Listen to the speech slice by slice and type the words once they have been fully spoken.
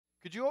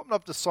Could you open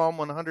up to Psalm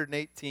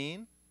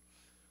 118?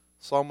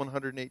 Psalm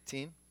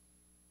 118.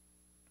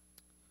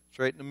 It's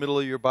right in the middle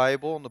of your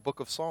Bible in the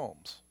book of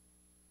Psalms.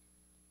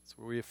 That's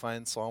where you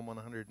find Psalm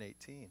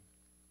 118.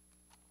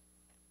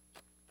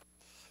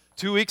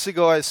 2 weeks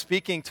ago, I was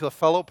speaking to a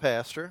fellow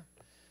pastor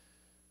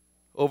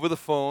over the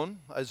phone.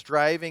 I was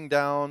driving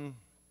down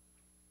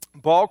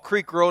Ball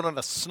Creek Road on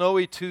a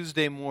snowy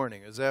Tuesday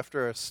morning. It was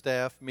after a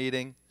staff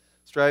meeting.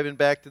 I was driving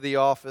back to the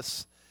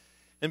office.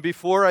 And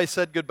before I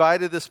said goodbye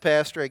to this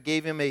pastor, I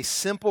gave him a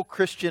simple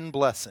Christian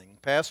blessing.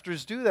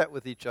 Pastors do that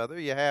with each other.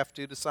 You have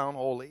to sound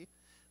holy.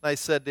 And I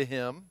said to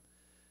him,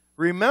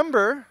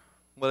 remember,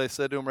 what I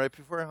said to him right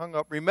before I hung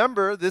up,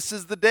 remember, this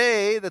is the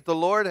day that the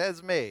Lord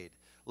has made.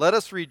 Let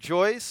us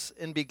rejoice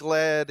and be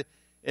glad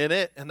in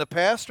it. And the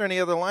pastor on the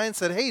other line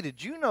said, hey,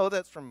 did you know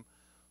that's from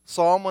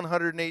Psalm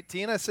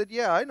 118? I said,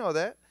 yeah, I know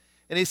that.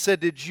 And he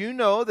said, did you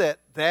know that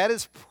that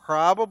is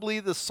probably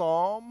the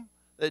psalm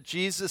that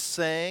Jesus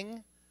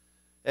sang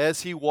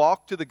as he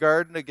walked to the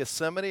Garden of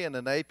Gethsemane on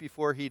the night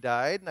before he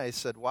died? And I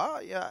said, wow,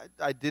 yeah,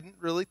 I didn't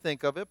really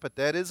think of it, but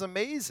that is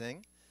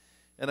amazing.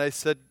 And I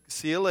said,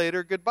 see you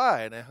later,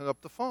 goodbye. And I hung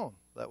up the phone.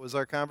 That was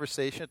our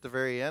conversation at the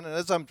very end. And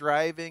as I'm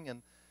driving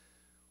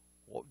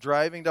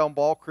down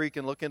Ball Creek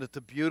and looking at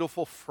the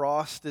beautiful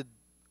frosted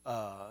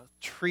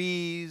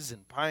trees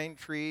and pine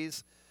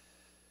trees,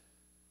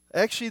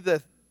 actually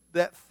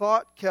that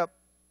thought kept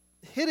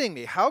hitting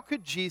me. How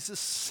could Jesus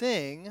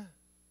sing?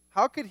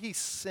 How could he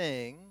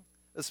sing,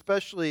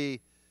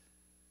 especially,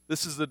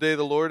 this is the day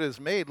the Lord has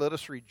made, let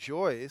us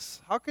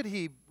rejoice. How could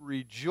he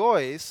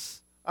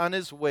rejoice on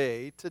his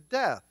way to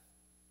death?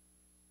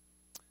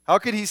 How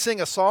could he sing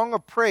a song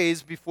of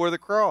praise before the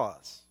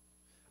cross?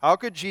 How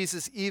could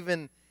Jesus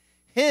even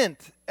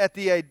hint at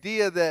the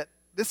idea that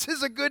this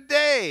is a good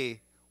day,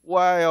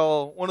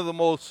 while one of the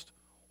most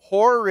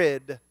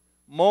horrid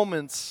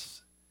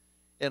moments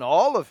in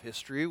all of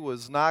history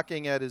was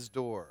knocking at his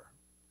door?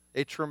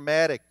 A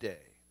traumatic day,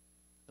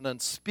 an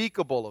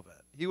unspeakable event.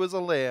 He was a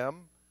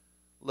lamb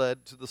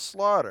led to the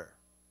slaughter.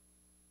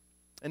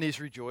 And he's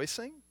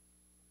rejoicing?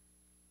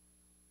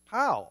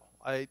 How?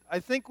 I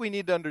think we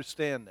need to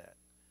understand that.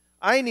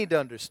 I need to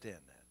understand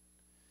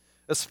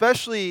that.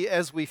 Especially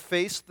as we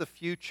face the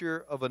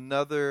future of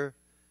another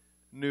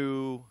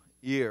new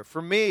year.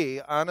 For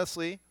me,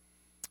 honestly,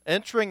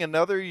 entering a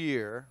new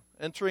year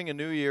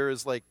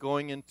is like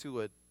going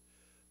into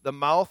the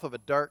mouth of a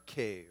dark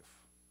cave.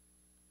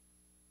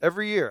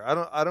 Every year.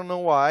 I don't know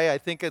why. I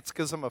think it's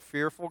because I'm a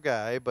fearful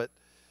guy, but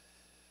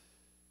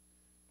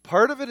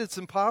part of it's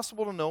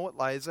impossible to know what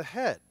lies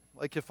ahead.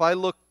 Like if I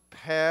look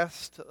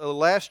past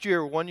last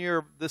year, 1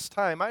 year this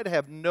time, I'd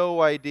have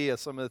no idea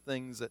some of the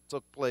things that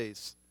took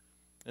place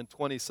in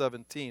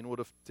 2017 would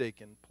have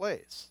taken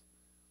place.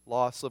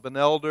 Loss of an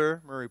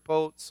elder, Murray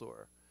Potes,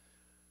 or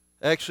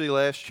actually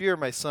last year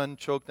my son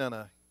choked on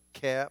a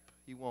cap.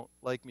 He won't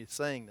like me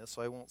saying this,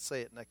 so I won't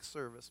say it next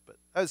service, but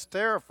that was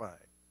terrifying.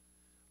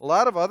 A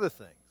lot of other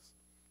things.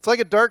 It's like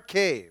a dark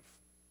cave,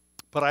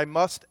 but I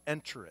must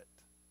enter it.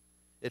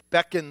 It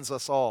beckons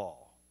us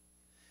all.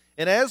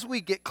 And as we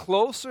get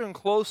closer and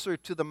closer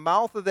to the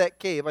mouth of that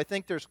cave, I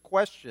think there's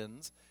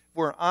questions, if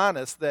we're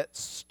honest, that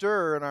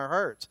stir in our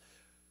hearts.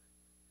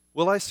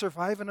 Will I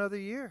survive another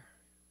year?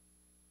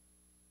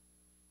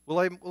 Will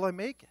I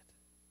make it?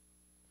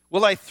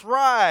 Will I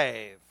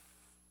thrive?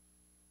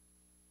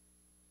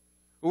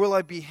 Or will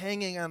I be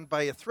hanging on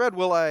by a thread?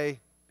 Will I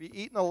be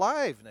eaten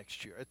alive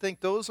next year? I think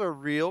those are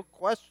real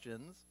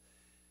questions.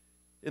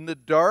 In the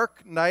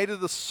dark night of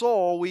the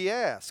soul, we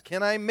ask,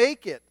 can I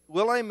make it?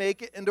 Will I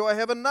make it? And do I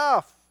have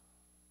enough?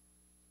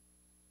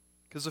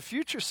 Because the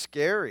future's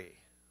scary.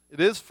 It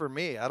is for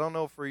me. I don't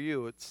know for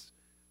you. It's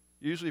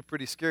usually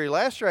pretty scary.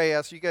 Last year I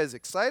asked, you guys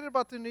excited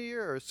about the new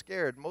year or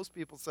scared? Most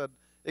people said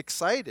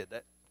excited.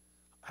 That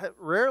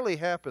rarely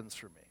happens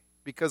for me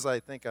because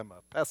I think I'm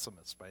a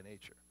pessimist by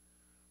nature.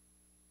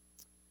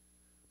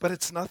 But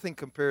it's nothing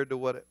compared to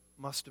what it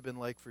must have been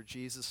like for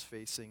Jesus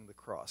facing the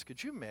cross.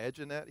 Could you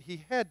imagine that?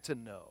 He had to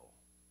know.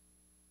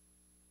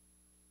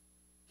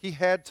 He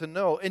had to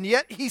know. And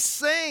yet he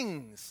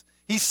sings.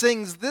 He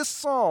sings this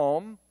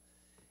psalm.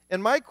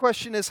 And my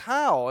question is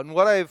how? And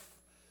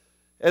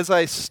as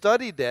I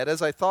studied that,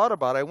 as I thought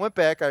about it, I went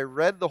back, I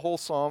read the whole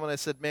psalm, and I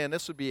said, man,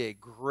 this would be a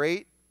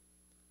great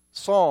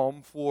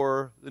psalm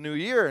for the new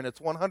year. And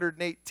it's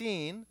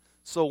 118,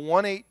 so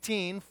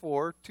 118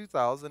 for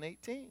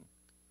 2018.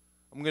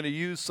 I'm going to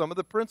use some of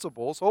the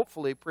principles,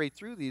 hopefully pray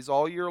through these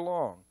all year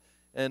long.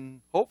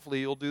 And hopefully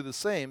you'll do the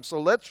same.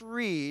 So let's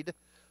read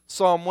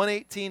Psalm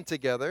 118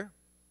 together.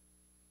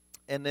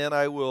 And then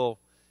I will,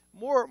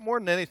 more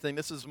than anything,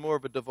 this is more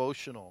of a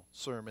devotional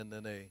sermon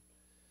than a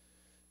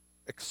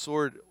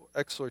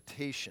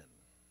exhortation.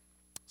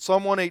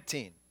 Psalm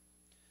 118.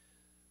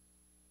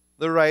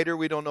 The writer,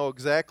 we don't know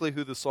exactly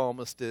who the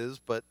psalmist is,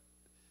 but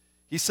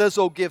he says,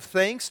 "Oh, give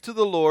thanks to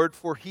the Lord,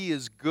 for he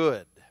is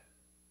good.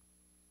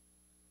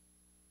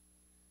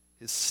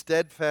 His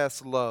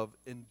steadfast love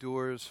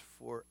endures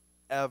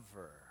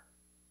forever.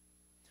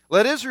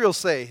 Let Israel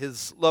say,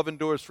 his love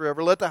endures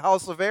forever. Let the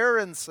house of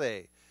Aaron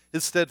say,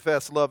 His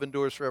steadfast love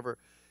endures forever.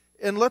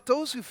 And let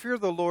those who fear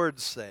the Lord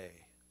say,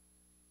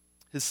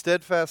 His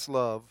steadfast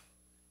love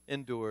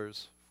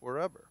endures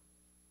forever.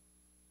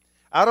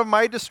 Out of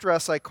my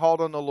distress I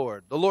called on the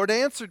Lord. The Lord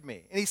answered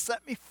me, and He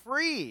set me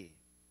free.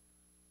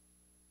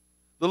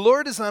 The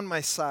Lord is on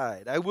my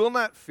side. I will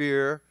not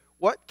fear.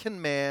 What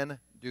can man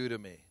do to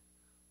me?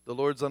 The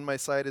Lord's on my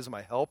side as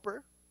my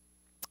helper.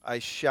 I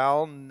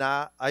shall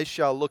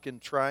look in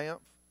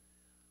triumph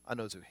on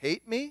those who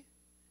hate me.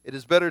 It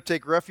is better to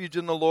take refuge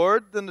in the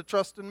Lord than to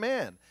trust in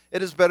man.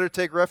 It is better to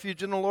take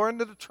refuge in the Lord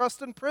than to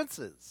trust in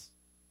princes.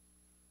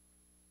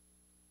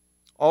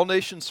 All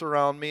nations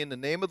surround me. In the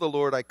name of the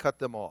Lord I cut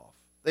them off.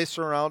 They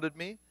surrounded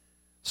me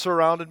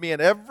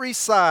on every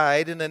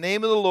side. In the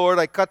name of the Lord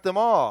I cut them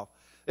off.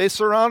 They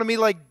surrounded me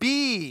like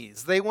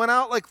bees. They went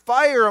out like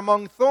fire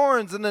among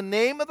thorns. In the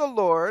name of the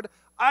Lord,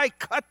 I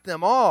cut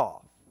them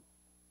off.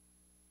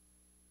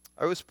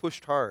 I was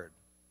pushed hard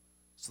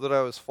so that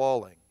I was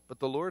falling, but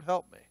the Lord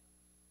helped me.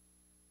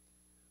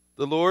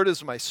 The Lord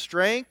is my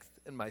strength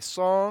and my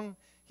song.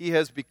 He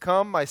has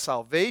become my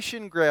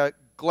salvation.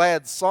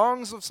 Glad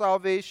songs of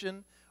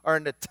salvation are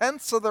in the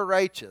tents of the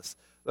righteous.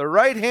 The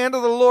right hand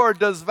of the Lord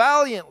does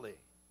valiantly.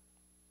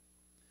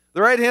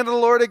 The right hand of the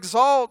Lord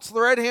exalts.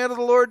 The right hand of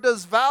the Lord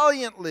does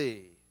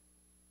valiantly.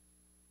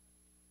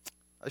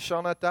 I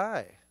shall not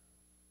die,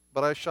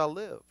 but I shall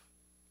live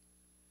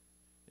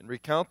and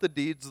recount the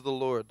deeds of the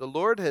Lord. The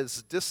Lord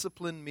has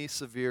disciplined me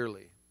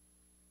severely,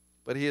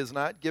 but He has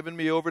not given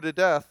me over to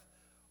death.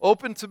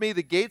 Open to me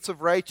the gates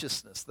of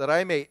righteousness, that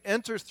I may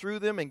enter through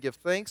them and give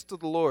thanks to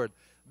the Lord.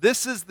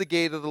 This is the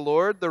gate of the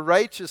Lord. The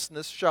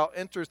righteousness shall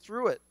enter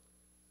through it.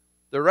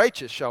 The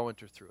righteous shall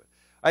enter through it.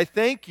 I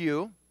thank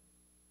you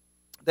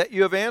that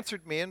you have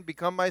answered me and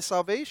become my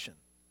salvation.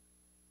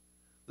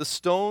 The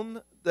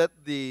stone that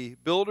the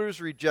builders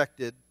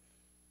rejected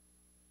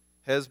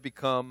has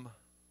become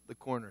the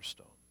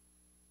cornerstone.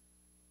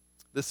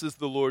 This is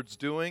the Lord's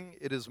doing.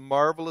 It is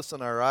marvelous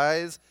in our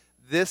eyes.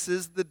 This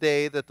is the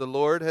day that the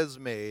Lord has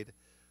made.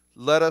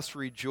 Let us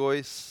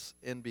rejoice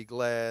and be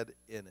glad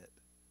in it.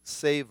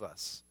 Save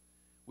us,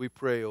 we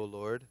pray, O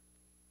Lord.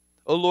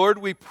 O Lord,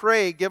 we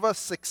pray, give us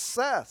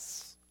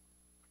success.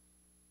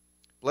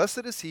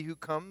 Blessed is he who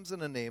comes in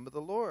the name of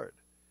the Lord.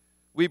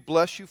 We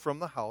bless you from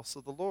the house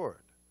of the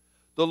Lord.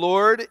 The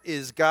Lord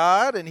is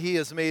God, and He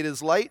has made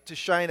His light to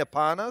shine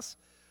upon us.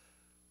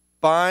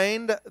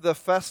 Bind the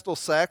festal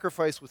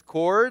sacrifice with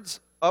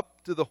cords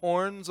up to the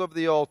horns of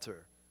the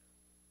altar.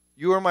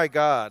 You are my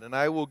God, and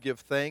I will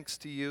give thanks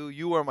to you.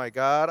 You are my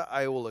God,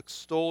 I will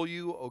extol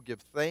you. Oh,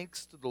 give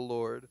thanks to the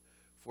Lord,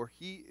 for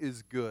He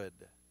is good,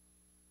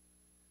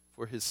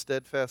 for His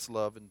steadfast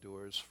love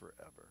endures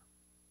forever.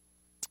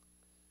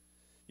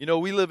 You know,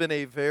 we live in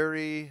a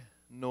very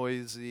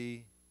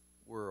noisy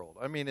world.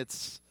 I mean,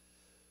 it's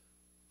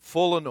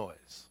full of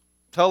noise.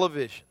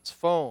 Televisions,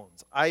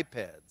 phones,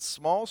 iPads,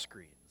 small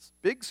screens,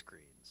 big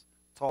screens,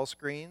 tall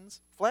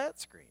screens, flat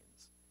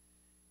screens,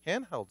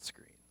 handheld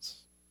screens.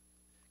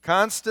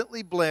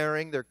 Constantly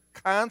blaring, they're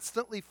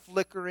constantly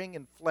flickering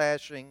and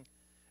flashing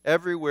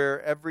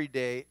everywhere, every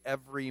day,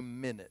 every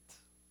minute.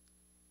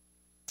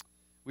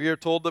 We are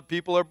told that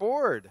people are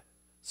bored,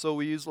 so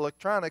we use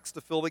electronics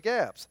to fill the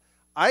gaps.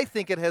 I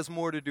think it has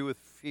more to do with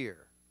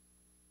fear.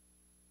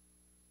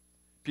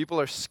 People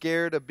are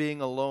scared of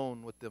being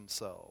alone with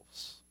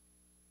themselves.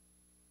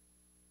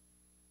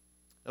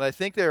 And I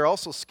think they're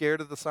also scared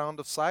of the sound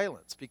of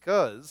silence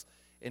because,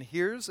 and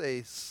here's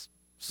a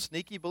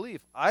sneaky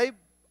belief, I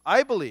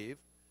believe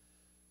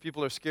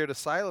people are scared of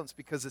silence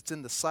because it's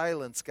in the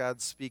silence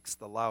God speaks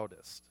the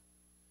loudest.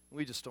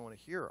 We just don't want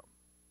to hear Him.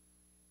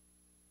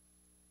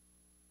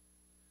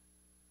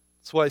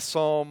 That's why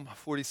Psalm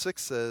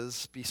 46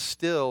 says, be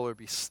still or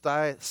be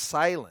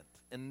silent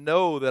and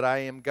know that I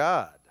am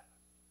God.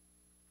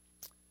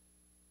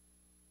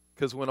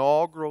 Because when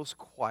all grows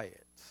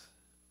quiet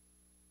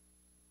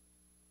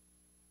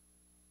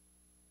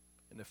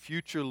and the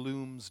future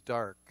looms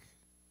dark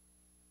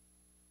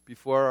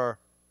before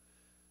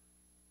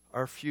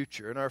our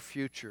future, in our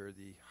future,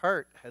 the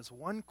heart has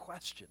one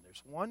question.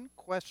 There's one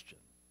question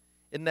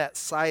in that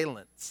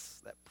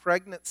silence, that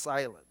pregnant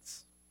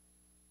silence.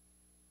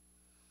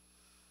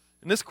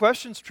 And this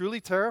question's truly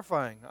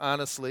terrifying,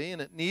 honestly,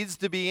 and it needs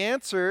to be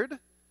answered.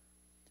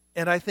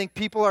 And I think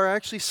people are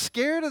actually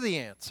scared of the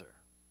answer.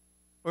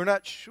 We're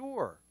not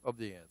sure of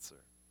the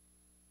answer.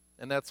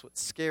 And that's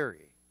what's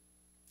scary.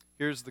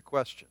 Here's the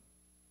question.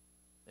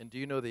 And do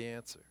you know the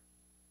answer?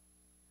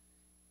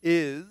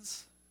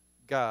 Is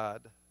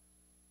God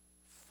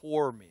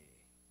for me?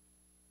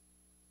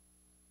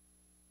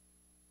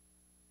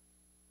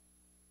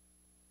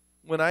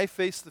 When I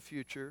face the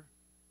future,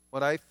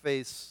 when I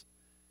face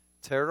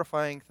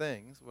terrifying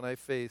things, when I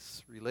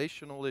face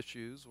relational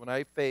issues, when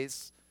I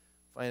face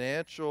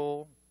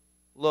financial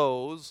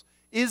lows,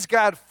 is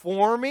God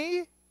for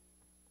me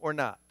or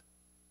not?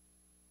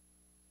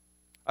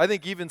 I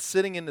think even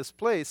sitting in this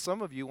place,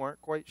 some of you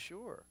aren't quite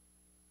sure.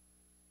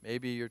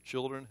 Maybe your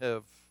children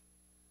have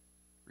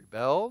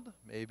rebelled.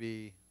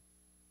 Maybe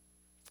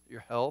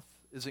your health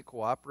isn't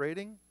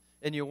cooperating.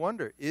 And you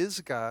wonder,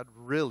 is God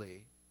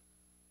really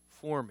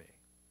for me?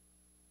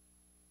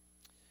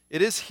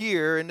 It is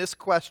here in this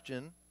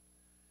question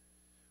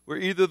where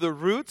either the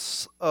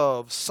roots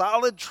of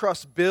solid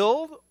trust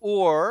build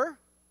or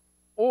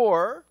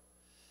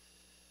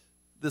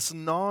this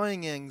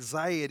gnawing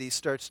anxiety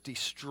starts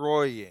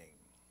destroying.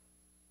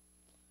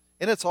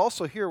 And it's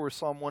also here where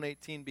Psalm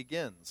 118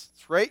 begins.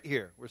 It's right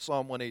here where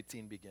Psalm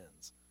 118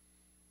 begins.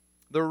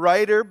 The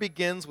writer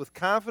begins with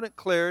confident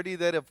clarity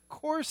that of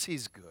course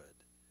he's good.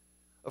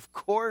 Of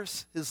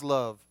course his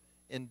love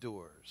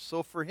endures.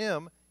 So for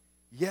him,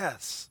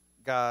 yes,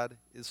 God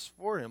is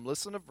for him.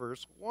 Listen to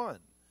verse 1.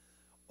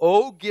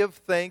 Oh, give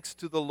thanks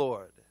to the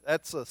Lord.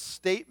 That's a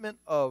statement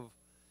of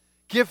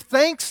give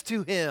thanks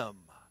to him.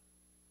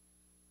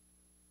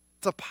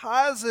 It's a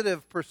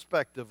positive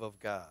perspective of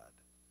God.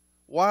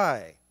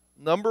 Why?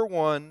 Number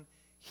one,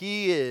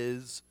 he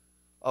is,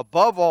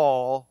 above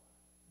all,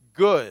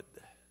 good.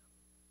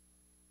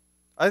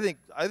 I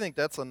think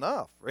that's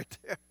enough right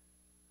there.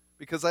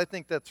 Because I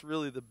think that's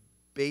really the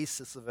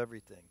basis of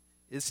everything.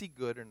 Is he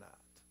good or not?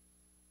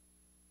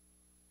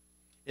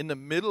 In the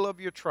middle of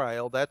your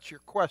trial, that's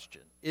your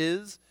question.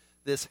 Is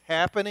this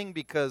happening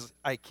because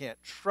I can't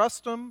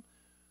trust him,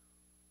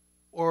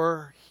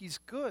 or he's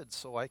good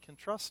so I can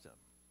trust him?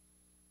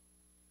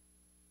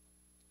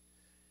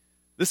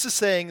 This is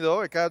saying,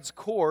 though, at God's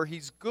core,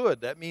 he's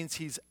good. That means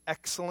he's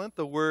excellent.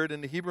 The word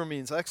in the Hebrew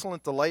means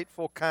excellent,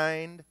 delightful,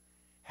 kind,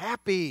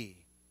 happy.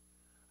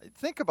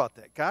 Think about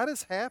that. God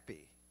is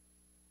happy.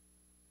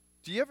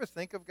 Do you ever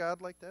think of God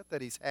like that?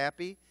 That he's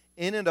happy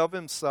in and of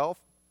himself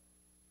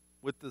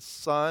with the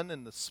Son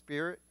and the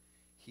Spirit?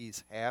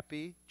 He's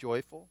happy,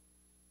 joyful,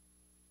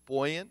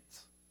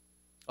 buoyant,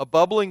 a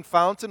bubbling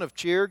fountain of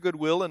cheer,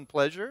 goodwill, and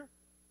pleasure,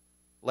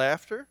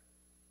 laughter.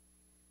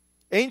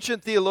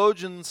 Ancient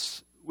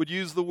theologians would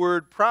use the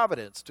word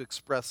providence to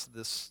express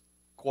this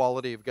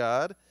quality of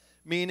God,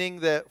 meaning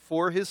that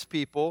for his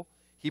people,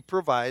 he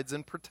provides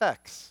and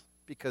protects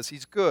because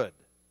he's good.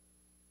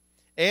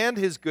 And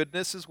his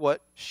goodness is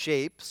what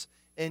shapes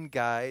and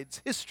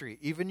guides history,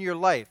 even your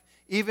life,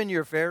 even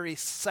your very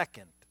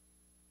second.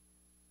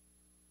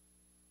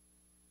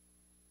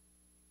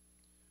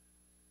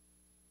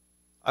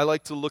 I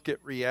like to look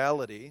at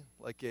reality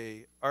like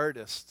an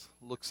artist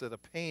looks at a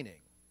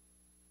painting.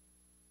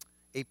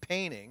 A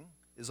painting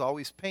is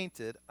always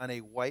painted on a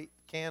white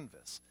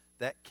canvas.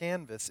 That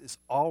canvas is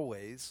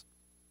always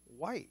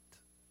white.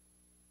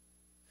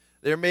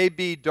 There may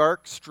be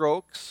dark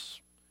strokes,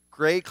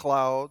 gray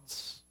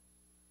clouds,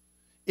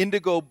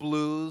 indigo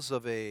blues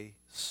of a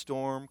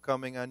storm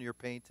coming on your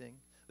painting.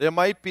 There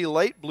might be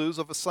light blues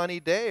of a sunny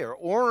day or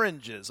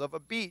oranges of a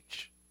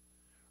beach,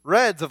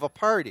 reds of a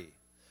party.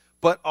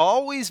 But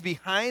always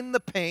behind the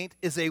paint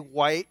is a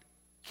white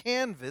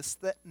canvas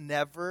that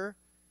never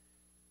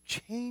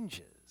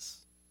changes.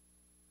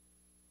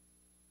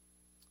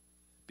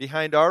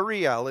 Behind our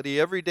reality,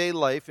 everyday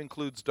life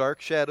includes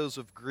dark shadows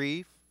of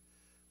grief,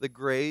 the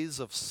grays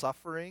of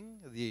suffering,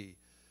 the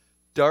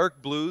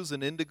dark blues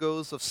and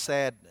indigos of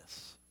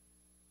sadness.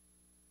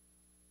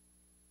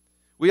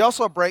 We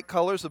also have bright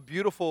colors of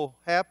beautiful,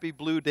 happy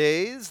blue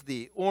days,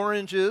 the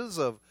oranges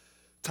of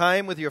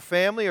time with your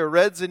family, or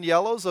reds and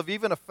yellows of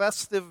even a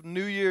festive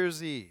New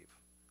Year's Eve.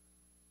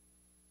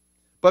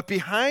 But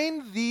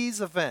behind these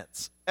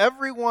events,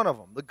 every one of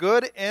them, the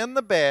good and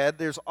the bad,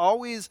 there's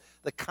always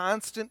the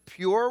constant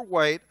pure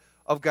white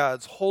of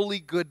God's holy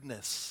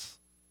goodness.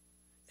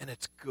 And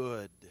it's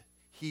good.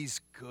 He's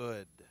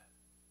good.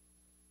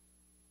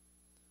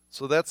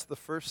 So that's the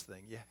first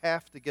thing you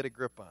have to get a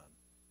grip on.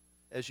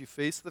 As you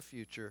face the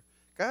future,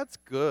 God's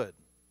good.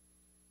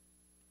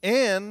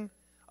 And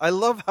I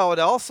love how it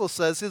also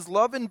says his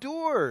love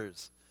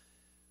endures.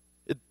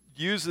 It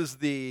uses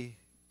the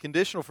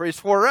conditional phrase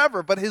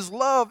forever, but his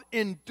love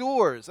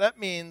endures. That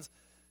means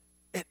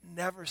it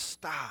never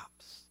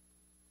stops.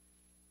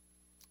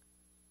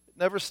 It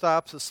never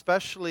stops,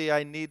 especially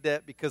I need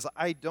that because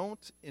I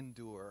don't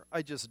endure.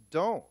 I just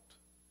don't.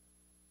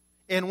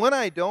 And when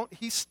I don't,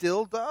 he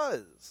still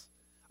does.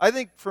 I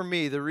think for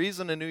me, the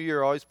reason a new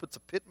year always puts a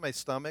pit in my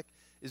stomach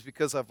is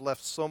because I've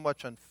left so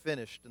much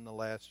unfinished in the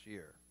last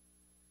year.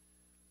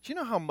 Do you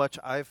know how much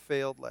I've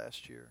failed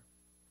last year?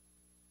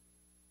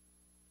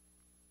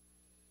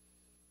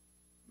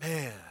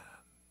 Man,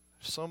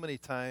 so many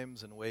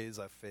times and ways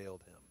I've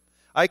failed him.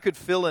 I could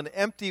fill an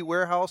empty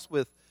warehouse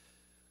with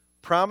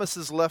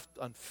promises left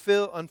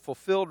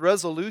unfulfilled,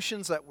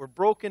 resolutions that were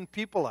broken,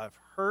 people I've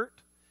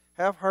hurt,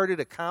 half-hearted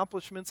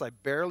accomplishments I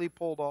barely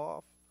pulled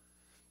off.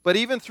 But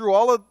even through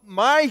all of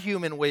my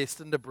human waste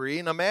and debris,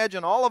 and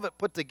imagine all of it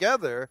put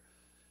together,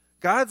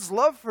 God's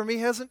love for me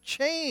hasn't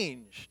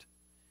changed.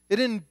 It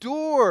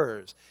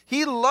endures.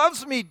 He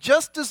loves me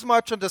just as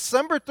much on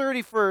December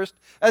 31st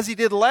as he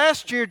did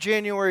last year,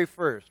 January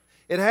 1st.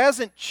 It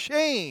hasn't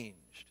changed,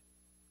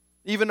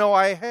 even though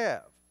I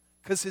have,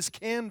 because his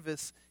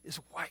canvas is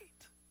white.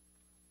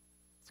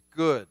 It's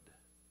good.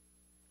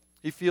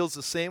 He feels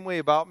the same way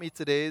about me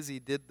today as he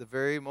did the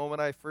very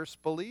moment I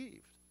first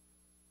believed.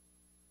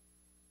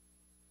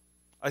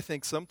 I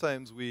think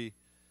sometimes we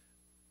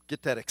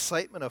get that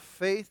excitement of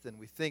faith, and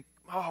we think,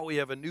 oh, we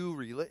have a new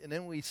and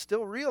then we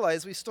still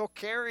realize we still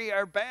carry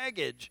our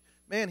baggage.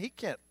 Man, he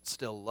can't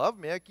still love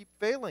me. I keep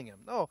failing him.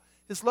 No,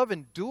 his love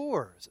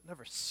endures. It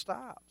never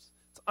stops.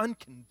 It's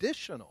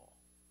unconditional.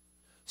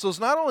 So it's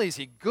not only is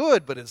he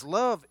good, but his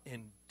love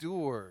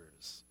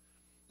endures.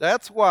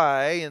 That's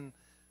why in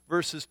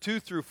verses 2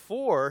 through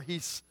 4,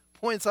 he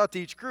points out to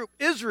each group,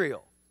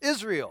 Israel,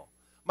 Israel,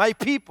 my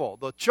people,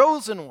 the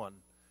chosen one,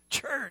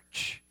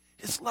 church,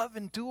 his love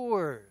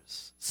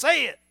endures.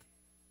 Say it.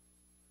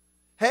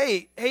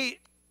 Hey,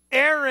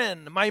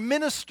 Aaron, my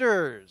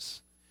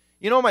ministers,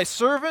 my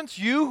servants,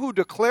 you who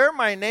declare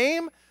my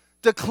name,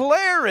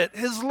 declare it.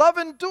 His love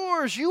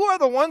endures. You are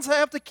the ones that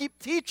have to keep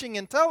teaching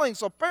and telling.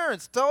 So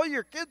parents, tell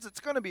your kids it's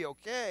going to be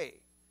okay.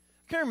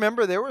 I can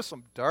remember there were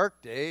some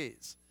dark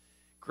days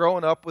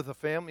growing up with a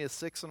family of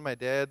 6, and my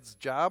dad's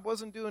job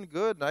wasn't doing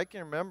good. And I can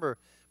remember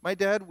my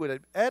dad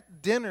would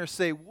at dinner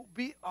say, we'll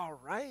be all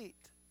right.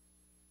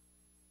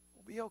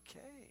 We'll be okay.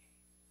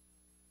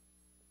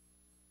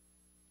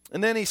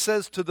 And then he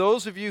says, to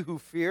those of you who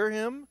fear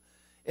him,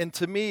 and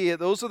to me,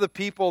 those are the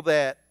people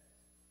that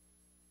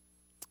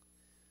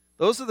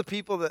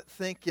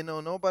think,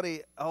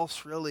 nobody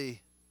else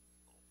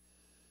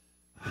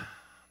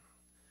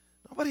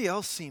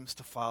seems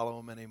to follow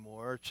him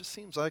anymore. It just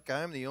seems like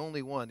I'm the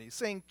only one. He's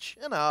saying,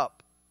 chin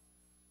up.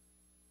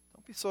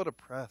 Don't be so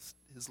depressed.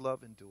 His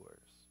love endures.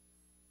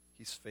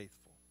 He's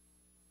faithful.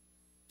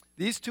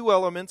 These two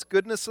elements,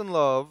 goodness and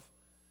love,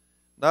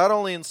 not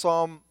only in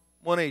Psalm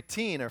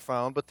 118 are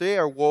found, but they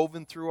are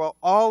woven throughout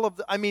all of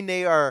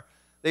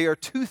they are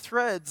two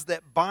threads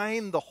that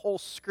bind the whole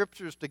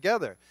scriptures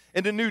together.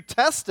 In the New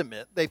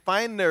Testament, they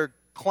find their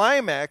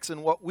climax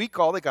in what we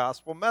call the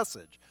gospel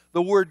message.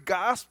 The word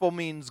gospel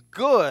means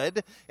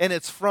good, and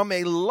it's from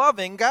a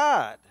loving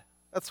God.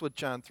 That's what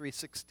John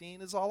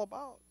 3:16 is all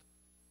about.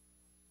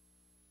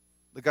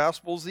 The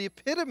gospel is the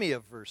epitome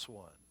of verse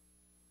 1.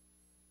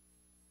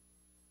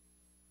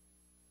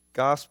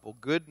 Gospel,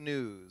 good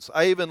news.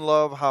 I even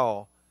love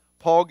how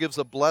Paul gives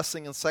a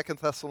blessing in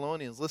 2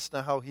 Thessalonians. Listen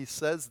to how he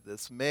says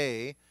this.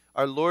 May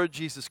our Lord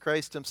Jesus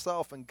Christ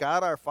himself and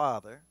God our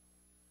Father,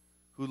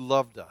 who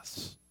loved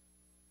us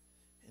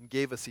and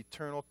gave us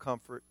eternal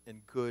comfort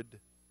and good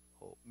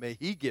hope. May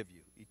he give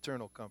you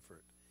eternal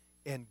comfort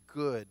and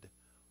good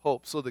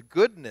hope. So the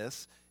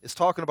goodness is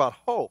talking about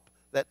hope,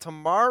 that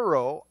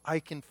tomorrow I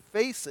can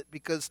face it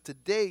because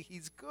today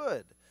he's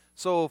good.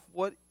 So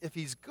if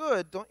he's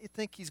good, don't you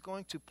think he's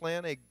going to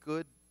plan a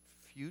good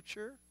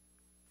future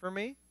for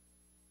me?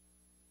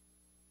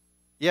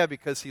 Yeah,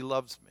 because he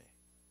loves me.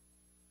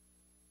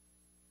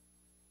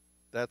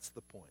 That's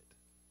the point.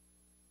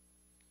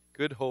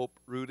 Good hope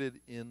rooted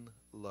in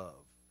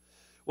love.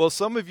 Well,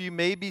 some of you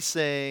may be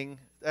saying,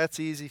 that's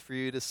easy for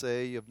you to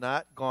say. You have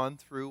not gone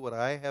through what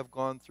I have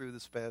gone through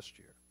this past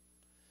year.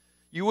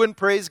 You wouldn't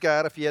praise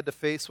God if you had to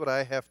face what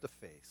I have to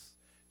face.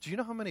 Do you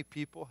know how many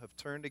people have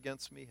turned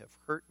against me, have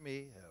hurt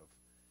me,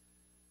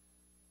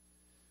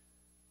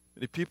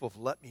 many people have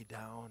let me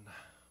down?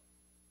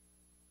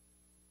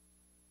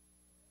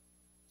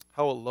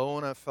 How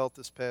alone I've felt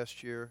this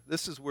past year.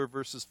 This is where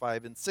verses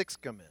 5 and 6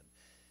 come in.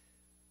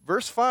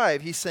 Verse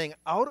 5, he's saying,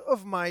 out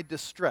of my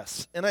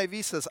distress.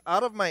 NIV says,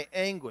 out of my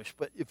anguish.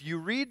 But if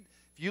you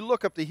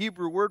look up the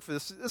Hebrew word for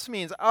this, this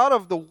means out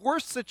of the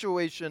worst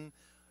situation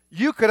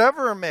you could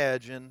ever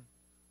imagine.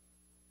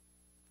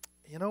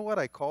 You know what?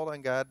 I called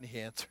on God and he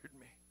answered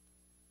me.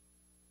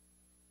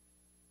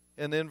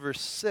 And then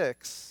verse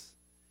 6,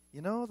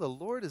 the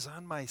Lord is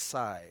on my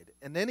side.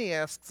 And then he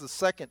asks the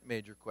second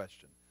major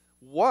question.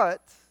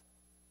 What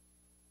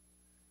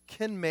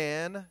can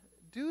man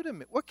do to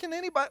me? What can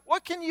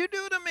you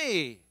do to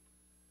me?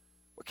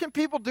 What can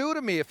people do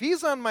to me? If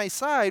he's on my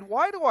side,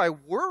 why do I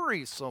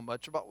worry so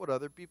much about what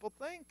other people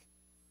think?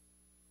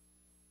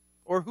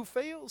 Or who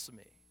fails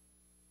me?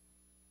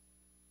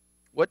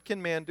 What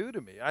can man do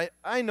to me?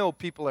 I know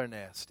people are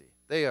nasty.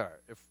 They are.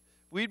 If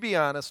we'd be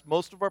honest,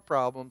 most of our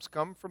problems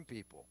come from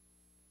people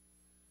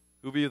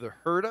who've either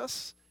hurt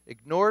us,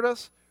 ignored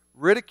us,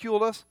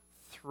 ridiculed us,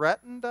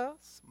 threatened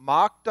us,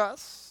 mocked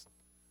us,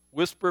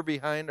 whisper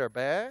behind our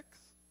backs.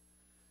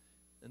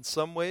 In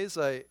some ways,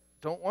 I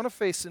don't want to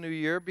face a new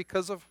year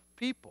because of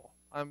people.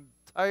 I'm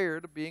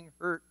tired of being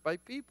hurt by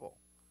people.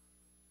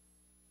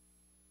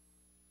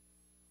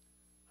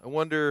 I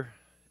wonder,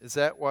 is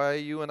that why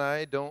you and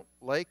I don't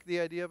like the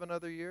idea of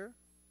another year?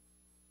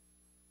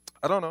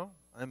 I don't know.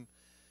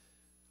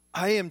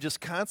 I am just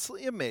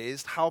constantly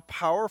amazed how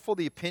powerful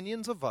the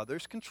opinions of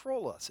others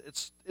control us.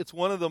 It's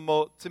one of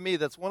the to me,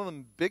 that's one of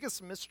the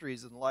biggest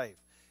mysteries in life,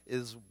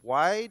 is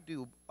why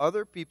do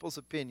other people's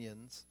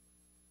opinions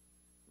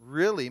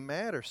really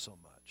matter so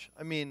much?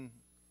 I mean,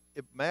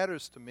 it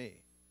matters to me.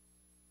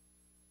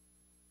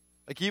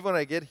 Like even when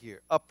I get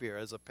up here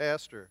as a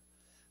pastor,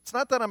 it's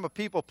not that I'm a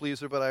people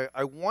pleaser, but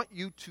I want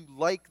you to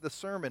like the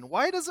sermon.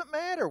 Why does it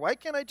matter? Why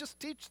can't I just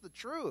teach the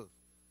truth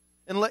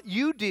and let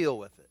you deal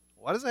with it?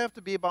 Why does it have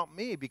to be about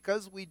me?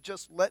 Because we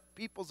just let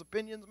people's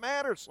opinions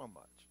matter so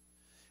much.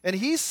 And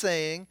he's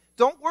saying,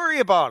 don't worry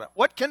about it.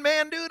 What can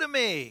man do to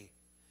me?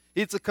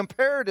 It's a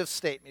comparative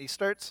statement. He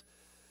starts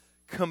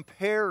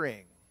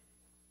comparing.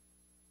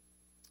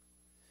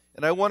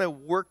 And I want to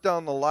work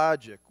down the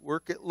logic.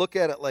 Look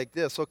at it like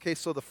this. Okay,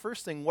 so the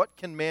first thing, what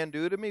can man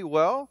do to me?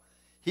 Well,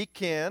 he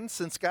can,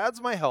 since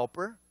God's my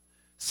helper,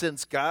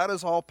 since God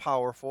is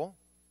all-powerful,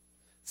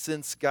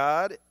 since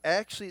God,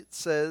 actually it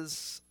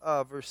says,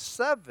 verse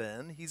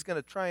 7, he's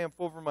going to triumph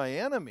over my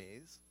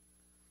enemies.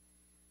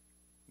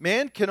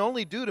 Man can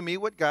only do to me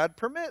what God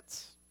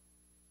permits.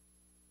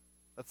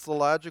 That's the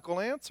logical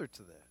answer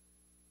to that.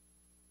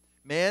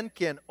 Man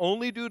can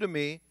only do to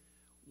me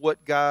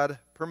what God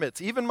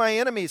permits. Even my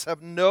enemies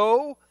have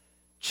no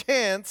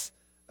chance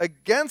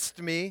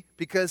against me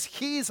because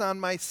he's on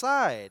my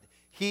side.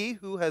 He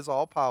who has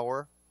all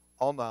power,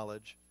 all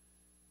knowledge,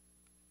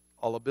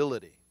 all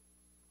ability.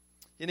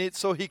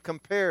 So he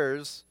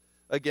compares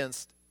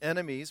against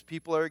enemies.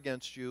 People are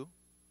against you.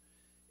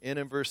 And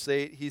in verse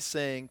 8, he's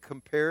saying,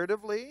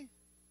 comparatively,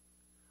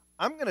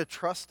 I'm going to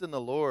trust in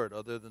the Lord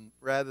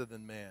rather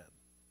than man.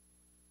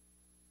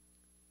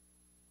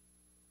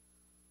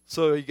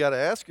 So you got to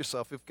ask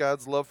yourself, if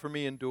God's love for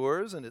me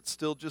endures and it's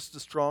still just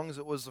as strong as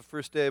it was the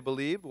first day I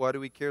believed, why do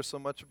we care so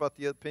much about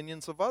the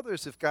opinions of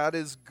others? If God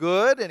is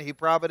good and he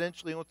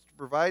providentially wants to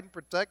provide and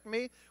protect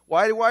me,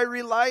 why do I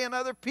rely on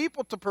other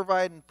people to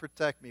provide and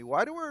protect me?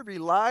 Why do I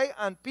rely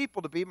on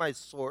people to be my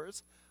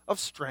source of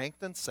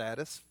strength and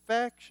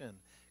satisfaction?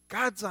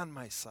 God's on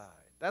my side.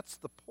 That's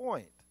the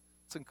point.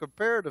 It's a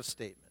comparative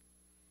statement.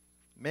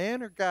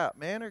 Man or God?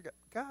 Man or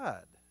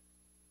God?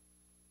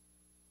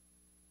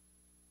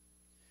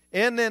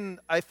 And then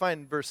I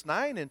find verse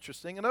 9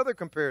 interesting, another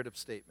comparative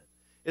statement.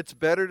 It's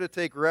better to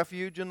take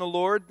refuge in the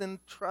Lord than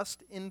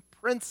trust in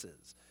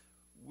princes.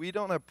 We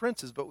don't have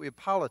princes, but we have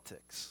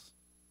politics.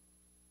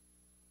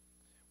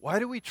 Why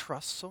do we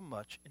trust so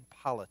much in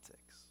politics?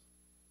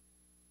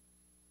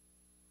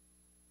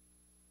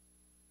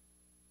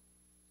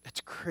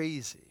 It's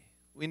crazy.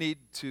 We need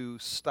to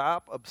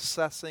stop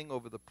obsessing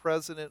over the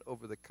president,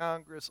 over the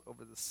Congress,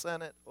 over the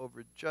Senate,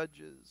 over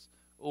judges,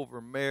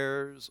 over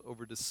mayors,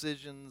 over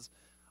decisions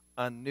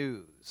on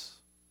news.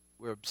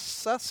 We're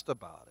obsessed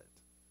about it.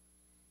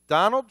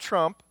 Donald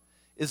Trump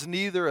is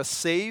neither a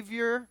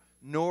savior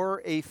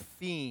nor a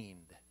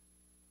fiend.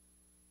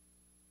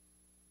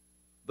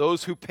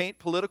 Those who paint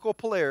political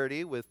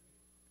polarity with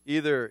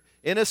either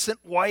innocent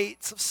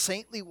whites,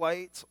 saintly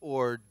whites,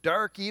 or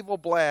dark evil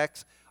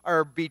blacks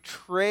are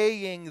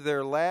betraying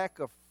their lack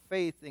of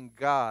faith in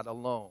God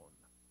alone.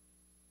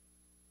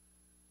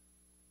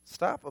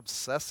 Stop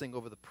obsessing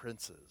over the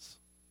princes.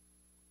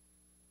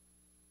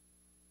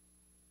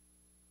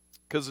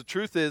 Because the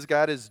truth is,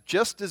 God is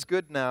just as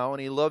good now,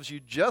 and he loves you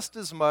just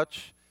as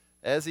much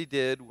as he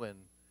did when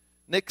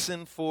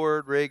Nixon,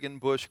 Ford, Reagan,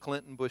 Bush,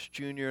 Clinton, Bush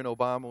Jr., and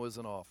Obama was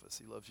in office.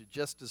 He loves you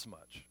just as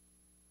much.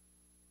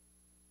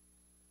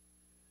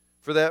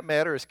 For that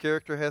matter, his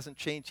character hasn't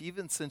changed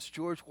even since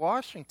George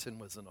Washington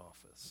was in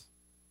office.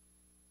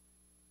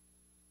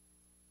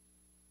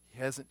 He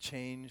hasn't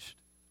changed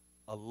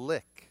a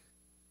lick.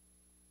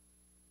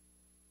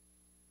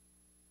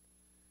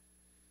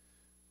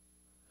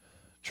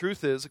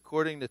 Truth is,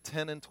 according to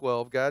 10 and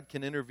 12, God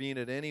can intervene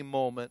at any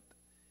moment.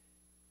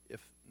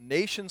 If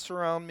nations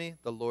surround me,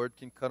 the Lord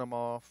can cut them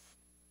off.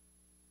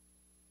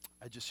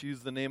 I just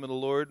use the name of the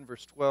Lord in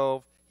verse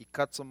 12. He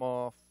cuts them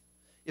off.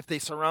 If they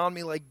surround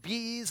me like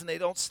bees and they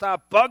don't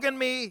stop bugging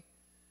me,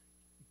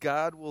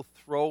 God will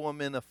throw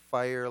them in a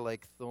fire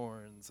like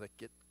thorns that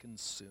get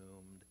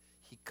consumed.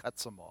 He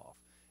cuts them off.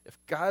 If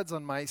God's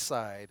on my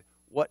side,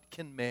 what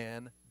can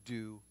man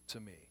do to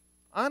me?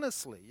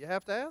 Honestly, you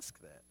have to ask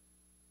that.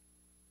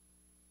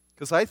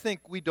 Because I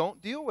think we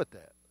don't deal with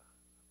that.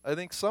 I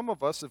think some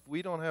of us, if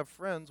we don't have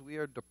friends, we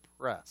are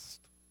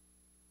depressed.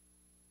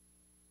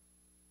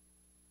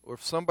 Or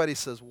if somebody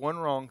says one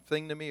wrong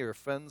thing to me or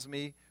offends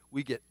me,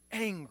 we get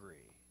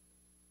angry.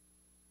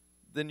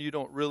 Then you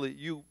don't really,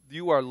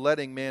 you are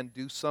letting man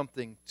do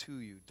something to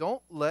you.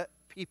 Don't let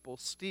people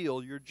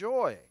steal your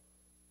joy.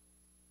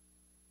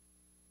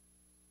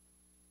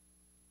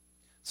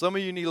 Some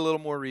of you need a little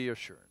more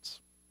reassurance.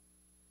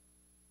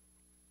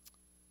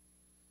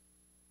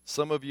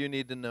 Some of you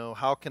need to know,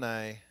 how can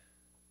I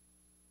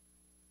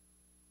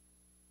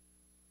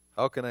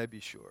be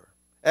sure?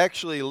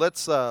 Actually,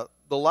 the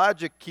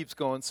logic keeps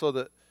going so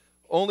that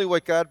only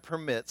what God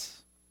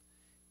permits.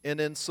 And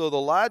then so the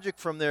logic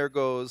from there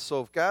goes, so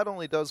if God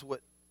only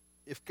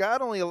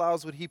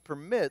allows what he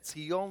permits,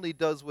 he only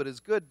does what is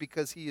good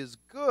because he is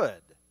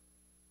good.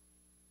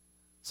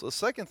 So the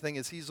second thing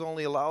is he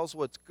only allows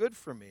what's good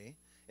for me.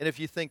 And if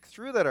you think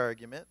through that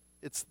argument,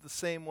 it's the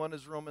same one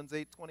as Romans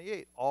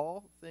 8:28.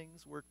 All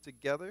things work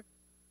together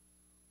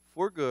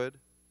for good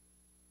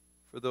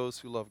for those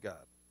who love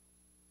God.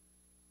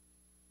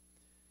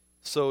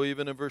 So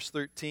even in verse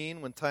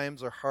 13, when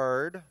times are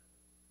hard,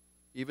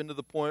 even to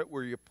the point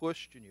where you're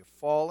pushed and you're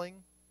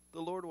falling, the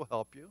Lord will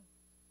help you.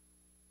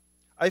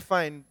 I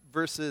find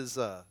verses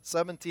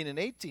 17 and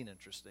 18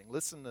 interesting.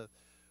 Listen to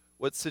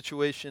what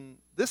situation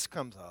this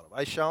comes out of.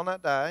 I shall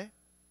not die,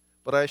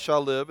 but I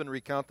shall live and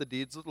recount the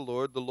deeds of the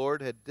Lord. The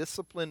Lord had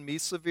disciplined me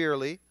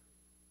severely,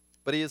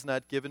 but he has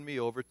not given me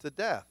over to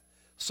death.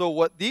 So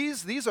what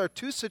these are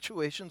two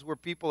situations where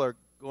people are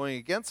going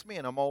against me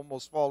and I'm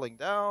almost falling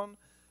down.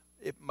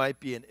 It might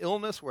be an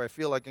illness where I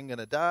feel like I'm going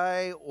to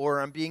die, or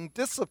I'm being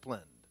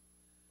disciplined.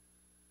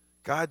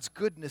 God's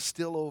goodness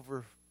still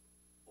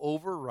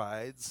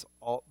overrides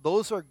all.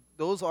 Those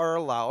are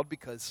allowed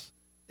because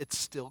it's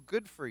still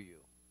good for you.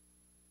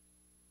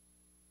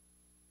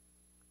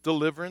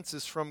 Deliverance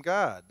is from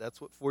God.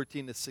 That's what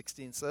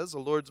 14-16 says. The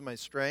Lord's my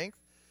strength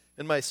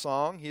and my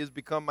song. He has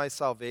become my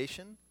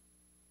salvation.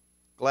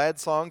 Glad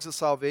songs of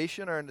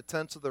salvation are in the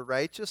tents of the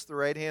righteous. The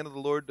right hand of the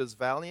Lord does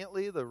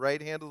valiantly. The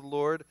right hand of the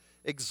Lord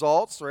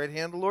exalts. The right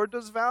hand of the Lord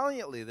does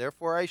valiantly.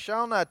 Therefore I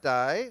shall not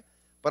die,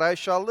 but I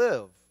shall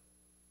live.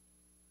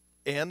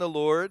 And the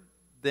Lord,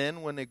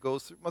 then when it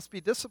goes through, must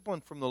be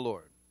disciplined from the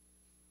Lord.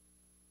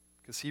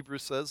 Because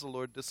Hebrews says the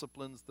Lord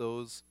disciplines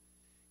those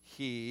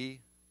he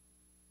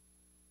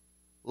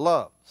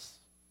loves.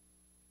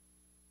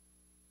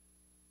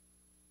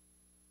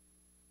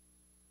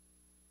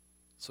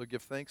 So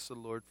give thanks to the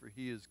Lord, for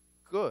he is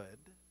good,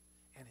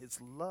 and his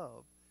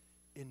love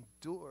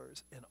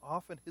endures, and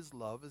often his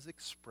love is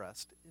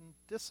expressed in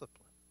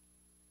discipline.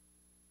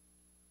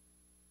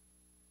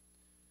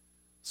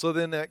 So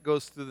then that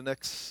goes to the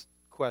next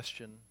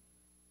question.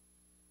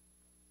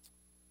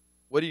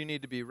 What do you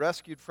need to be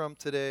rescued from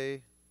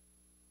today?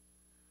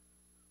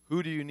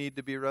 Who do you need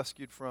to be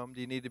rescued from?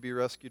 Do you need to be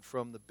rescued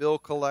from the bill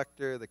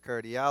collector, the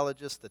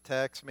cardiologist, the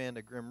tax man,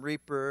 the grim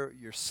reaper,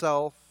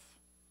 yourself?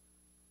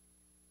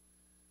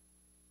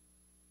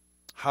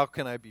 How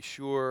can I be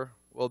sure?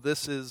 Well,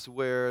 this is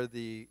where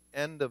the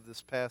end of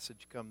this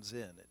passage comes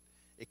in.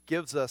 It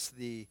gives us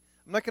I'm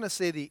not going to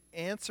say the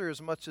answer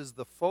as much as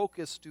the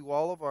focus to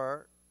all of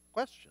our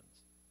questions.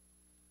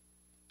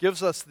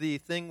 Gives us the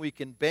thing we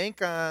can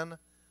bank on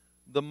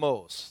the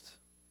most.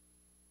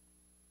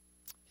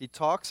 He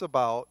talks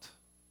about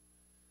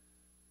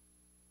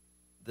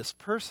this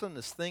person,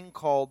 this thing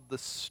called the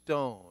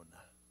stone.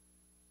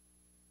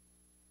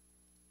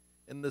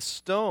 And the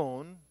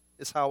stone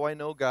is how I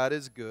know God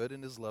is good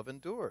and his love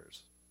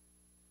endures.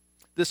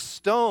 The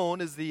stone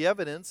is the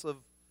evidence of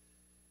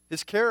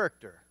his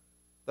character,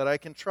 that I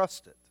can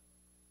trust it.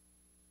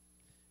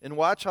 And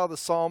watch how the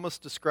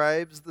psalmist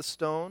describes the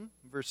stone,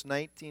 verse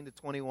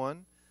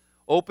 19-21.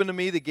 Open to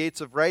me the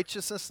gates of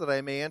righteousness, that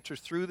I may enter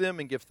through them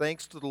and give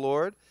thanks to the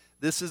Lord.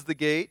 This is the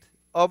gate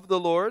of the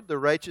Lord. The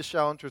righteous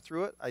shall enter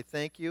through it. I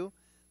thank you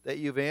that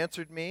you've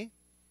answered me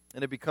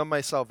and have become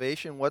my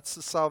salvation. What's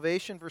the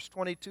salvation? Verse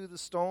 22, the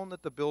stone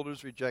that the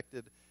builders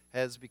rejected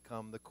has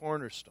become the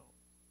cornerstone.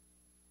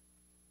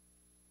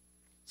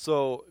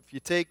 So if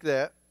you take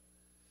that,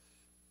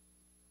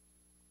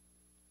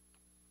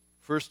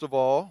 first of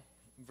all,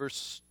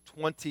 verse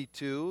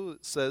 22,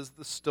 it says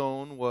the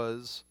stone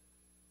was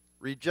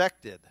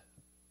rejected,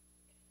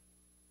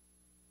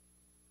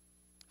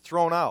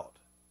 thrown out,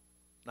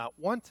 not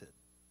wanted.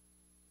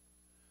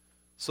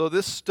 So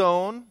this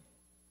stone,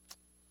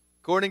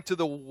 according to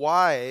the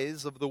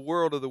wise of the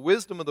world, or the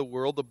wisdom of the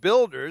world, the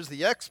builders,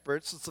 the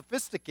experts, the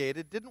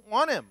sophisticated, didn't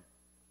want him.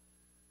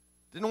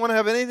 Didn't want to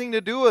have anything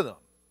to do with him.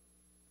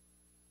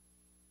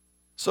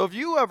 So if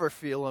you ever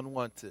feel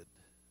unwanted,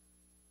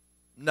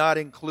 not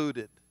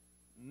included,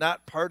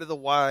 not part of the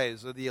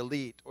wise or the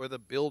elite or the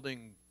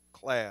building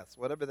class,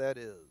 whatever that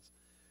is,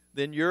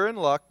 then you're in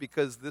luck,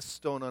 because this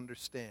stone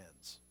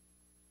understands.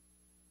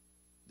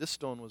 This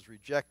stone was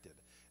rejected.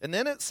 And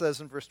then it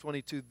says in verse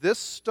 22, this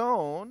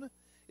stone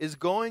is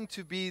going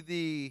to be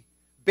the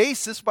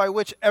basis by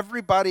which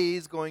everybody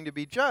is going to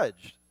be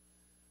judged.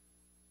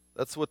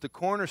 That's what the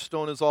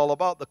cornerstone is all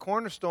about. The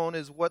cornerstone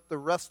is what the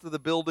rest of the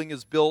building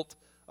is built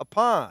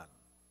upon.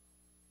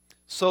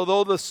 So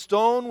though the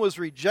stone was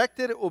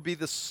rejected, it will be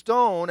the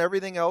stone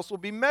everything else will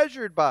be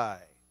measured by.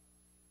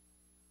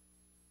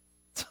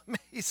 It's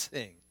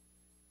amazing.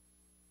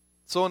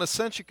 So in a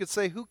sense you could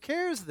say, who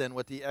cares then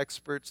what the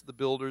experts, the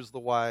builders, the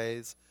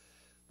wise,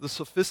 the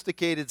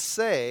sophisticated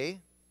say,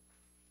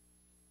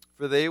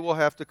 for they will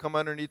have to come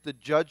underneath the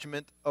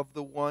judgment of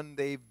the one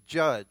they've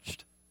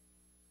judged.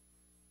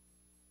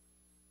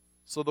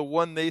 So the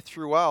one they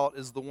threw out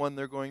is the one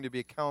they're going to be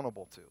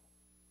accountable to.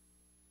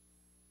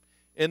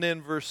 And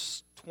then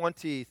verse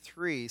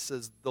 23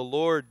 says, the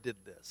Lord did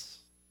this.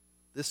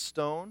 This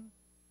stone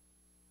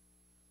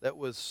that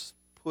was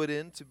put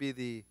in to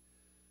be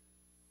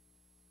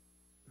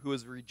who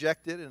is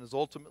rejected and is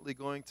ultimately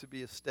going to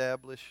be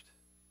established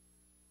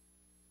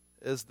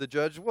as the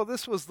judge. Well,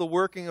 this was the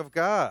working of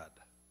God.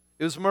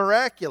 It was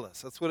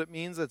miraculous. That's what it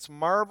means. It's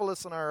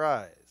marvelous in our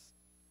eyes.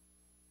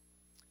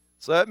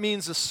 So that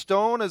means the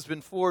stone has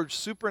been forged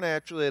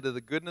supernaturally out of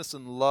the goodness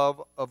and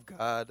love of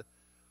God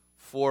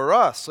for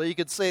us. So you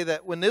could say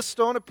that when this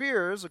stone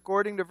appears,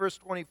 according to verse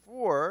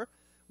 24,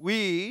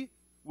 we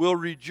will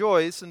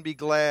rejoice and be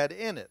glad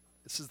in it.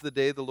 This is the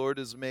day the Lord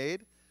has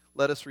made.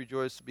 Let us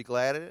rejoice and be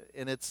glad in it.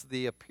 And it's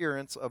the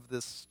appearance of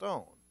this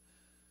stone.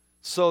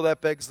 So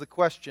that begs the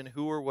question,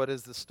 who or what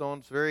is the stone?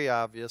 It's very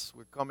obvious.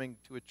 We're coming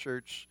to a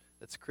church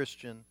that's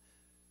Christian,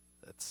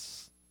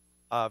 that's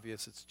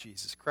obvious. It's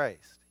Jesus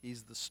Christ.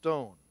 He's the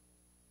stone.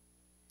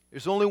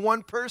 There's only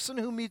one person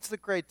who meets the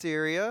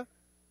criteria.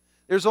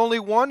 There's only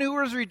one who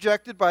was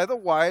rejected by the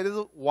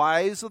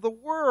wise of the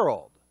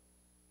world.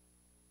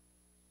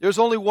 There's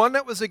only one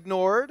that was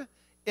ignored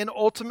and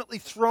ultimately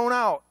thrown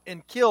out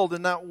and killed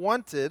and not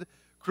wanted,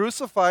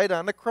 crucified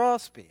on the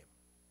crossbeam.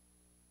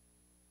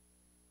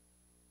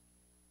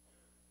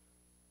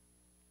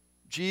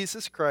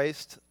 Jesus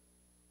Christ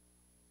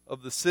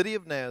of the city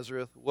of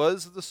Nazareth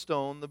was the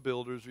stone the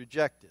builders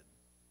rejected.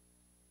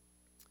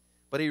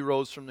 But he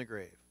rose from the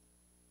grave.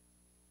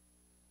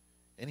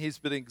 And he's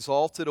been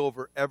exalted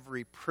over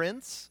every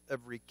prince,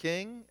 every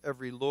king,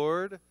 every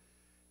lord,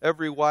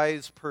 every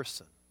wise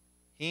person.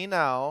 He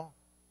now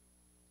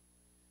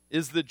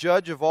is the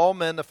judge of all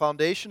men, the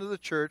foundation of the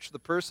church, the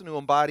person who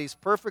embodies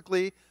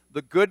perfectly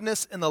the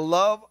goodness and the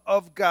love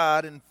of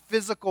God in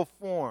physical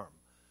form.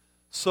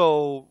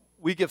 So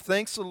we give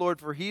thanks to the Lord,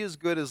 for he is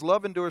good. His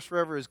love endures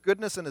forever. His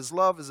goodness and his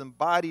love is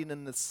embodied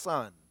in the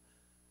Son,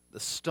 the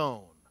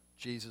stone,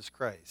 Jesus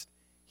Christ.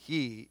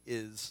 He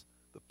is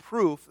the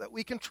proof that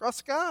we can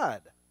trust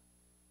God.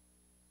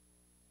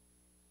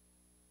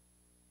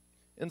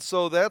 And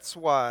so that's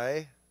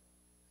why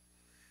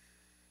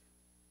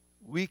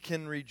we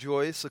can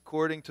rejoice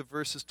according to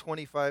verses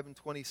 25 and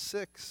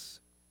 26.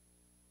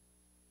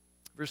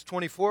 Verse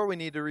 24, we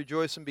need to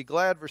rejoice and be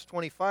glad. Verse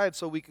 25,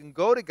 so we can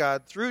go to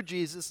God through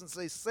Jesus and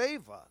say,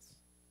 save us.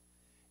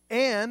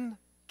 And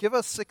give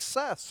us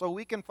success so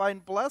we can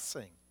find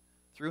blessing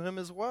through him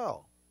as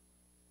well.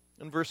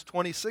 In verse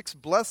 26,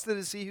 blessed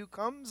is he who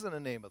comes in the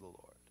name of the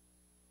Lord.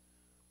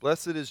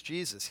 Blessed is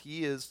Jesus.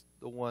 He is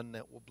the one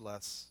that will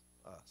bless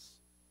us.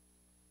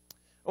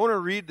 I want to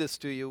read this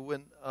to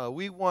you.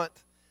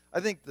 I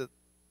think that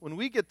when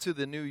we get to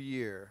the new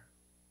year,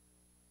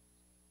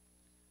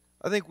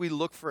 I think we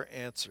look for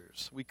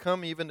answers. We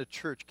come even to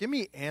church. Give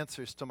me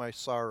answers to my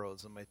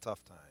sorrows and my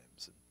tough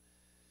times. And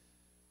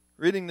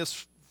reading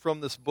this from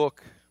this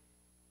book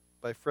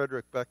by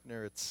Frederick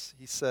Buechner,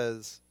 he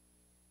says,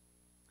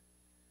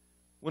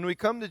 when we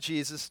come to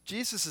Jesus,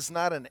 Jesus is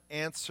not an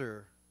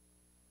answer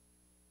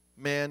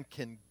man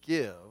can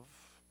give.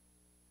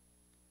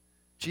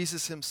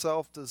 Jesus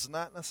himself does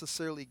not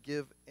necessarily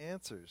give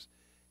answers.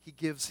 He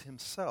gives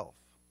himself.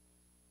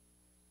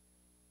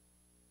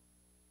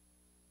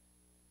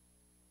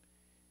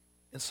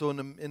 And so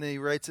he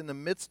writes, in the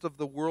midst of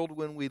the world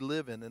when we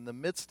live in the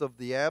midst of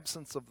the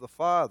absence of the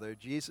Father,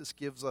 Jesus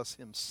gives us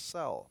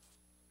himself.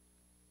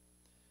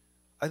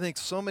 I think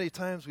so many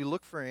times we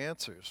look for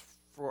answers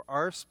for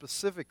our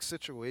specific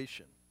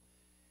situation.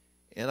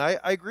 And I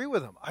agree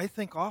with him. I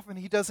think often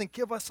he doesn't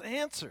give us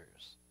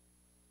answers.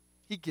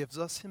 He gives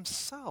us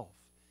himself.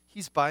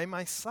 He's by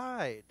my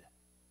side.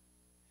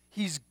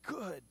 He's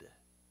good.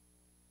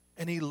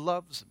 And he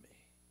loves me.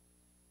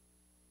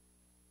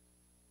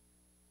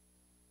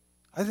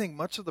 I think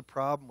much of the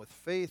problem with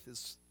faith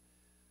is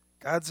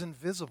God's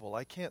invisible.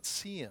 I can't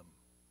see him.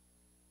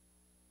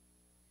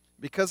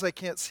 Because I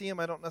can't see him,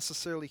 I don't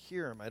necessarily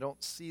hear him. I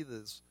don't see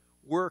this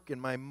work in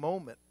my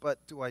moment,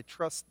 but do I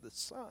trust the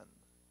Son?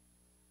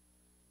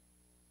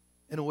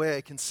 In a way,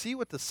 I can see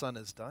what the Son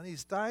has done.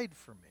 He's died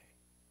for me.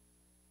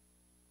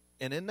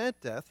 And in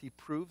that death, he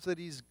proves that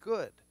he's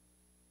good.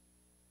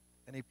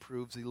 And he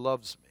proves he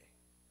loves me.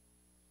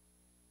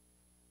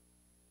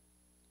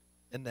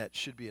 And that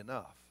should be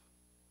enough.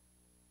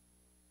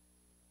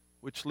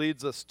 Which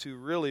leads us to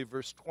really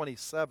verse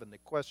 27, the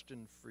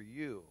question for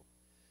you.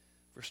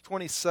 Verse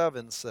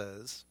 27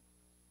 says,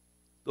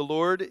 the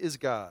Lord is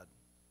God.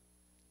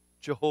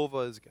 Jehovah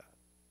is God.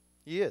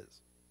 He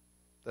is.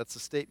 That's a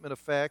statement of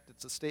fact.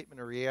 It's a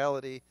statement of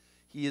reality.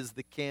 He is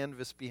the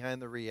canvas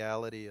behind the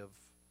reality of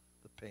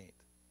the paint.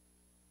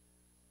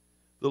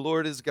 The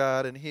Lord is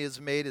God, and he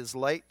has made his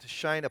light to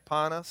shine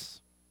upon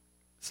us.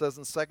 It says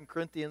in 2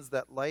 Corinthians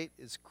that light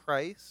is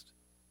Christ.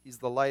 He's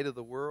the light of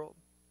the world.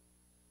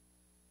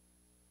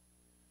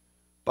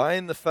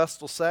 Bind the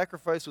festal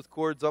sacrifice with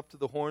cords up to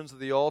the horns of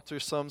the altar.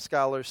 Some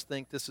scholars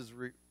think this is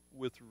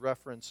with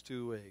reference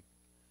to a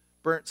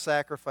burnt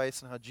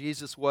sacrifice and how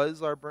Jesus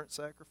was our burnt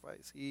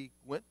sacrifice. He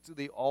went to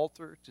the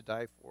altar to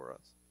die for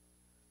us.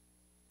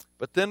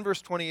 But then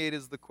verse 28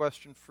 is the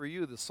question for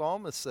you. The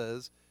psalmist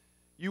says,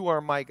 you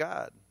are my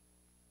God.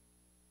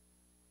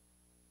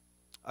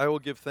 I will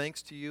give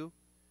thanks to you.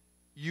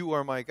 You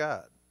are my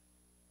God.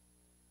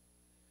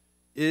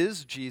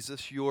 Is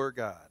Jesus your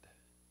God?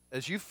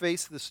 As you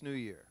face this new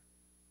year,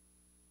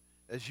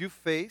 is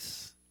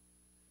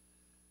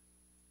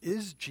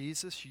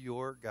Jesus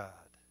your God?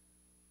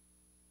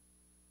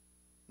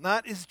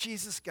 Not is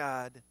Jesus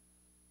God,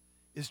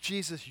 is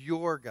Jesus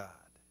your God?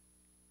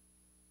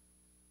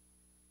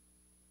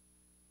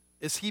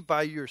 Is he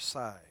by your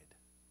side?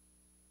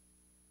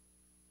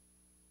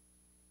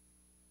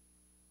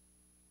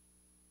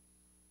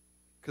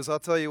 Because I'll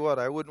tell you what,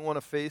 I wouldn't want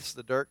to face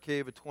the dark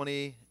cave of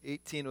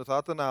 2018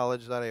 without the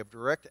knowledge that I have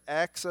direct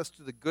access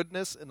to the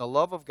goodness and the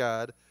love of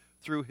God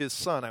through his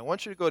Son. I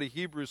want you to go to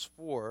Hebrews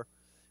 4,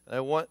 and I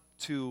want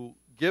to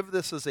give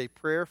this as a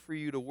prayer for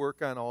you to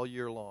work on all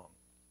year long.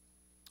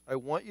 I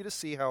want you to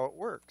see how it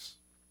works.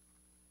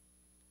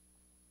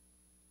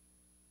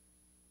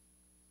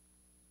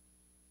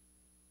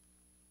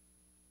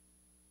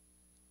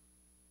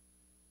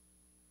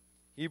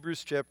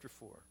 Hebrews chapter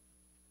 4.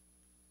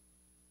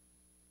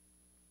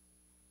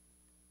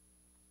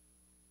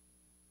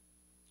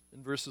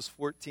 In verses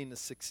 14 to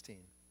 16.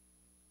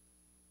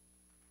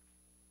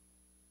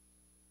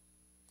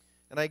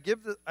 And I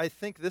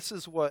think this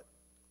is what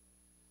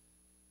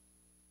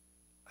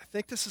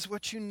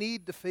you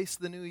need to face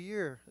the new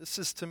year. This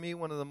is, to me,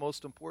 one of the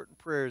most important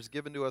prayers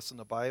given to us in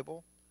the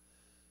Bible,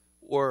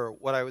 or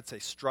what I would say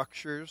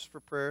structures for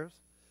prayers.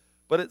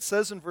 But it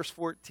says in verse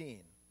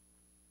 14,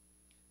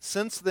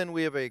 "Since then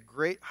we have a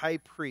great high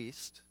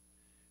priest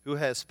who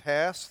has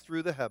passed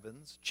through the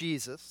heavens,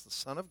 Jesus, the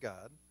Son of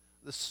God,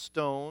 the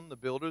stone the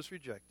builders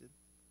rejected.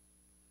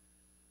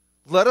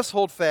 Let us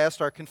hold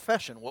fast our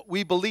confession," what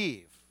we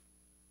believe,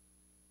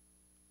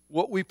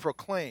 what we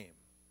proclaim.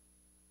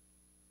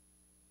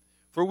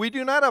 "For we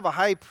do not have a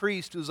high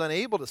priest who is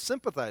unable to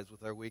sympathize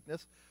with our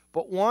weakness,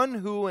 but one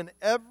who in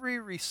every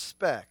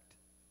respect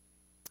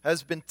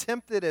has been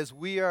tempted as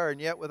we are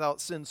and yet without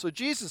sin." So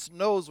Jesus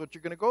knows what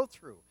you're going to go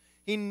through.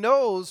 He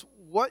knows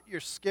what you're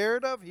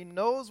scared of. He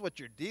knows what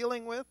you're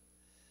dealing with.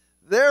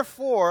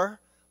 Therefore,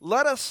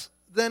 let us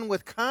then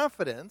with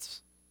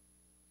confidence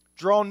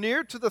draw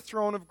near to the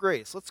throne of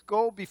grace. Let's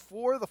go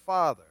before the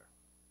Father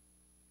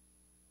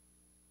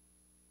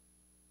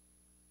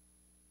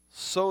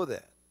so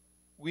that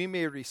we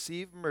may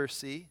receive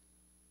mercy.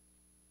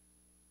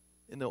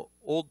 In the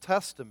Old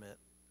Testament,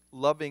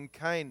 loving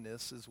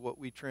kindness is what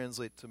we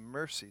translate to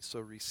mercy. So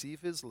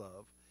receive his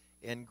love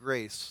and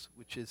grace,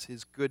 which is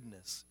his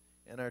goodness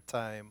in our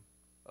time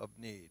of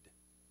need.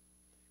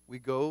 We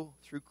go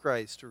through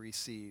Christ to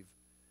receive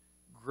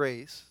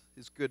grace,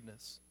 his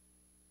goodness,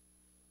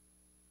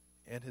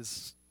 and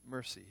his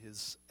mercy,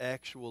 his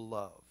actual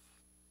love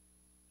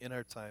in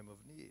our time of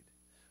need.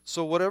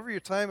 So whatever your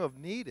time of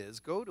need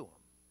is, go to him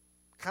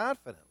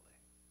confidently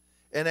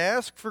and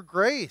ask for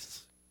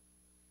grace.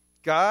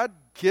 God,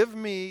 give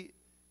me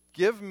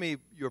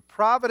your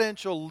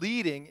providential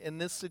leading in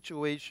this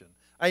situation.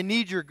 I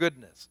need your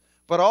goodness.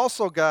 But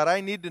also, God, I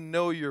need to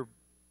know you're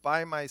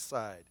by my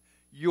side.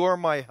 You're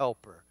my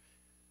helper.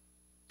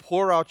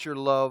 Pour out your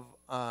love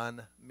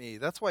on me.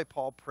 That's why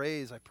Paul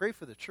prays. I pray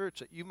for the church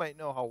that you might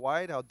know how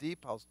wide, how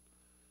deep,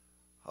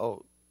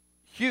 how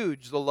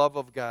huge the love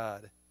of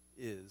God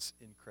is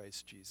in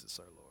Christ Jesus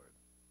our Lord.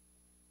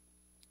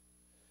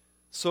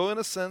 So in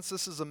a sense,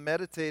 this is a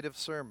meditative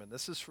sermon.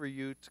 This is for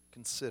you to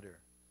consider.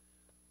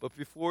 But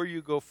before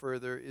you go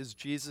further, is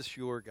Jesus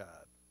your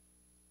God?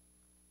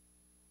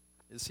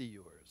 Is he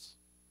yours?